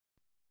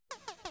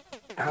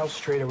How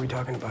straight are we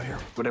talking about here?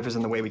 Whatever's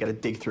in the way, we gotta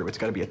dig through. It's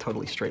gotta be a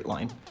totally straight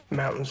line.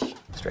 Mountains?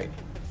 Straight.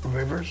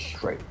 Rivers?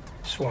 Straight.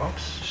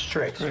 Swamps?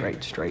 Straight.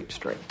 Straight, straight,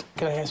 straight.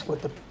 Can I ask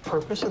what the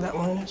purpose of that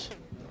line is?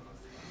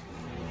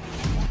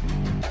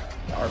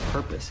 Our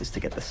purpose is to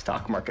get the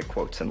stock market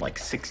quotes in like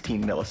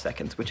 16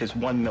 milliseconds, which is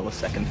 1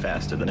 millisecond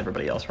faster than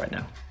everybody else right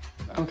now.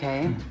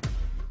 Okay.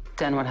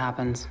 Then what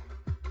happens?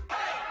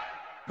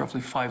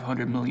 Roughly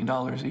 $500 million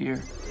a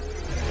year.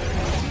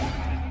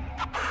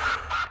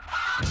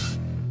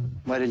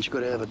 Why didn't you go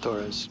to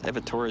Evatoras?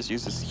 Evatoras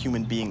uses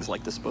human beings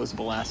like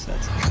disposable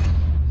assets.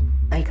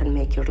 I can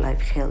make your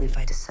life hell if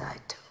I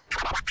decide to.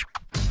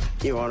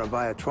 You want to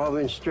buy a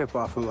 12-inch strip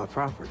off of my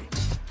property?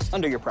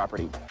 Under your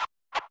property.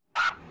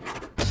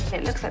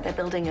 It looks like they're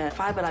building a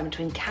fiber line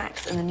between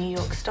CAX and the New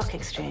York Stock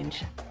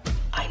Exchange.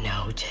 I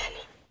know,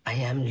 Jenny. I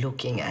am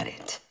looking at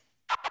it.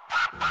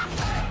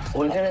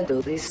 We're gonna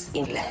do this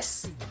in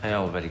less. I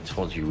already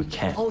told you we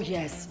can't. Oh,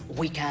 yes,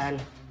 we can.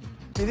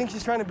 Do you think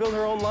she's trying to build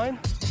her own line?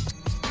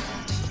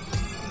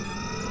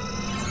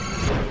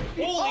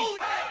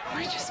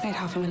 We just made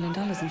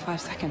 $500,000 in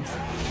 5 seconds.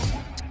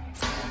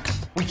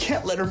 We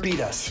can't let her beat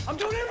us. I'm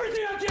doing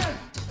everything I can!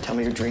 Tell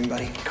me your dream,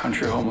 buddy.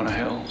 Country home on a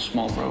hill,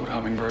 small road,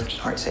 hummingbirds.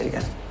 All right, say it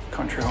again.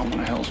 Country home on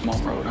a hill, small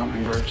road,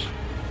 hummingbirds.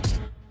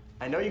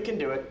 I know you can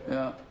do it.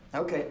 Yeah.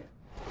 Okay.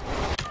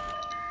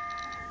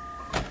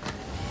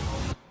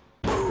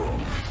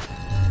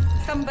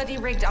 Somebody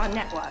rigged our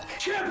network.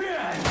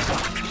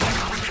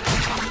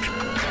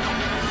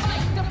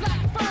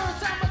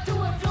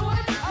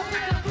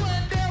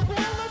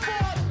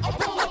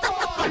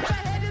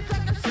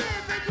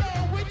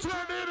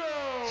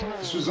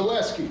 Mr.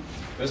 Zaleski.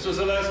 Mr.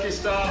 Zaleski,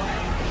 stop.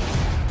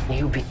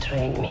 You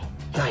betrayed me.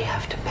 Now you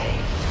have to pay.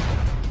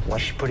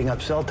 Why's she putting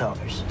up cell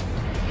towers?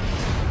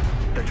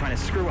 They're trying to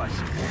screw us.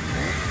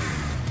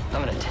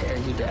 I'm gonna tear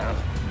you down.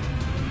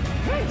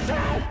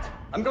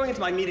 I'm going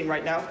into my meeting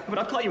right now, but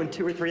I'll call you in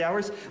 2 or 3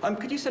 hours.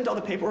 Could you send all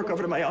the paperwork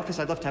over to my office?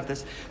 I'd love to have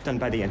this done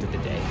by the end of the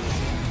day.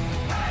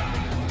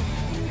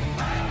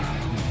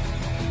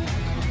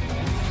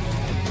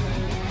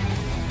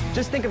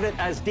 Just think of it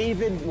as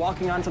David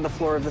walking onto the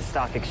floor of the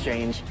stock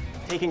exchange,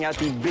 taking out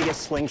the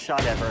biggest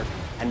slingshot ever,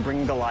 and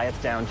bringing Goliath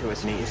down to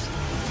his knees.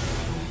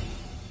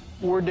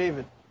 We're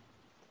David.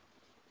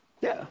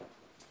 Yeah.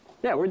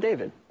 Yeah, we're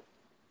David.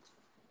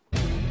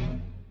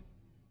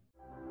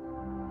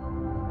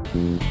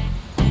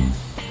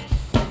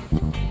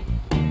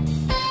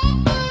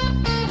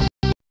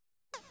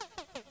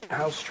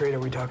 How straight are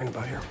we talking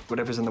about here?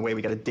 Whatever's in the way,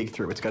 we gotta dig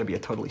through. It's gotta be a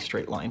totally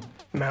straight line.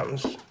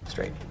 Mountains?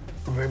 Straight.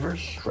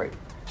 Rivers? Straight.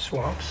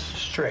 Swamps?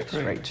 Straight.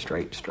 Straight,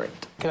 straight, straight.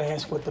 Can I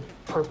ask what the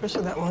purpose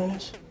of that line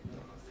is?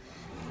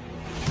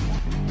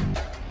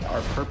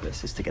 Our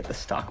purpose is to get the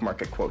stock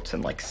market quotes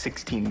in like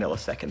 16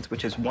 milliseconds,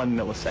 which is 1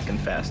 millisecond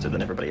faster than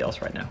everybody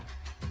else right now.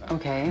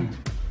 Okay.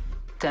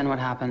 Then what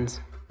happens?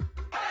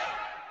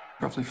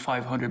 Roughly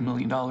 $500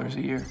 million a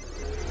year.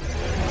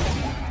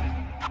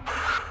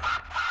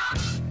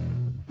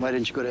 Why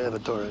didn't you go to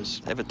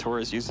Evatoras?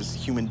 Evatoras uses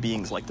human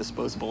beings like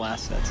disposable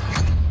assets.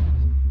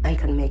 I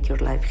can make your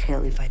life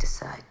hell if I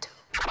decide to.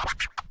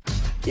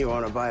 You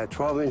want to buy a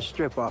 12-inch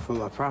strip off of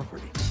my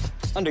property?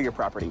 Under your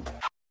property.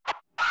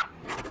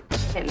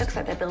 It looks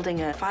like they're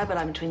building a fiber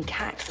line between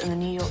CAX and the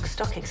New York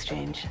Stock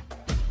Exchange.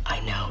 I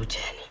know,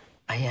 Jenny.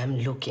 I am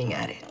looking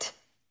at it.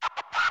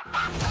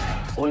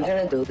 We're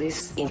gonna do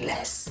this in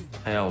less.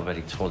 I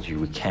already told you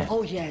we can't.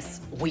 Oh,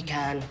 yes, we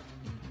can.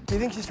 Do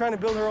you think she's trying to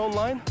build her own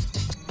line?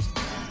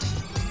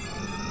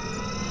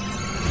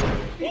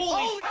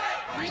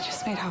 We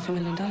just made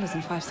 $500,000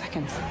 in 5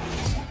 seconds.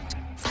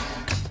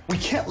 We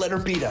can't let her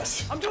beat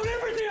us. I'm doing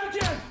everything I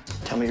can!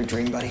 Tell me your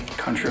dream, buddy.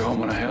 Country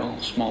home on a hill,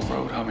 small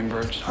road,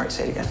 hummingbirds. All right,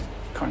 say it again.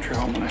 Country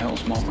home on a hill,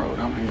 small road,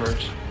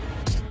 hummingbirds.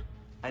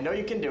 I know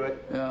you can do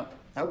it. Yeah.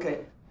 Okay.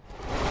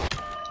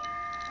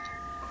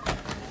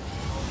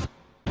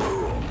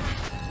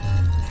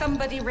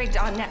 Somebody rigged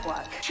our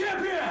network.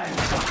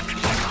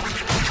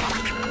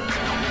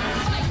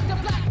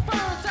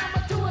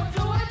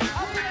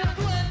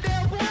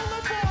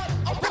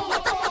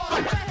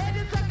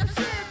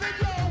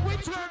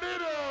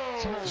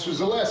 Mr.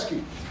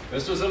 Zaleski.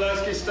 Mr.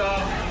 Zaleski, stop.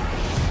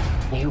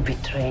 You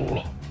betrayed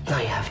me.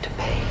 Now you have to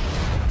pay.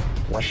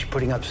 Why's she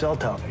putting up cell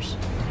towers?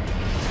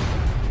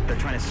 They're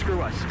trying to screw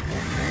us.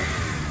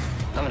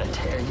 I'm gonna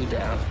tear you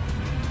down.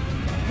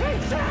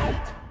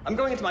 I'm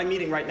going into my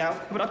meeting right now,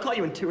 but I'll call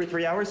you in 2 or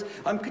 3 hours.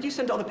 Could you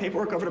send all the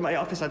paperwork over to my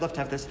office? I'd love to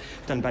have this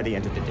done by the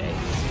end of the day.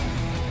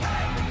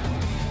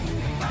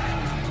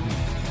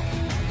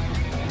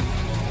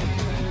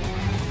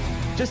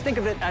 Just think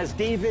of it as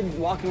David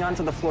walking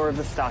onto the floor of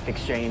the stock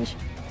exchange,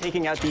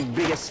 taking out the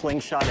biggest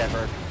slingshot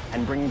ever,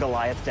 and bringing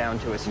Goliath down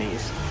to his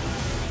knees.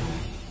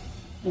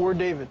 We're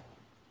David.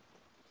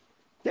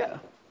 Yeah.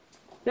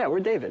 Yeah,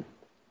 we're David.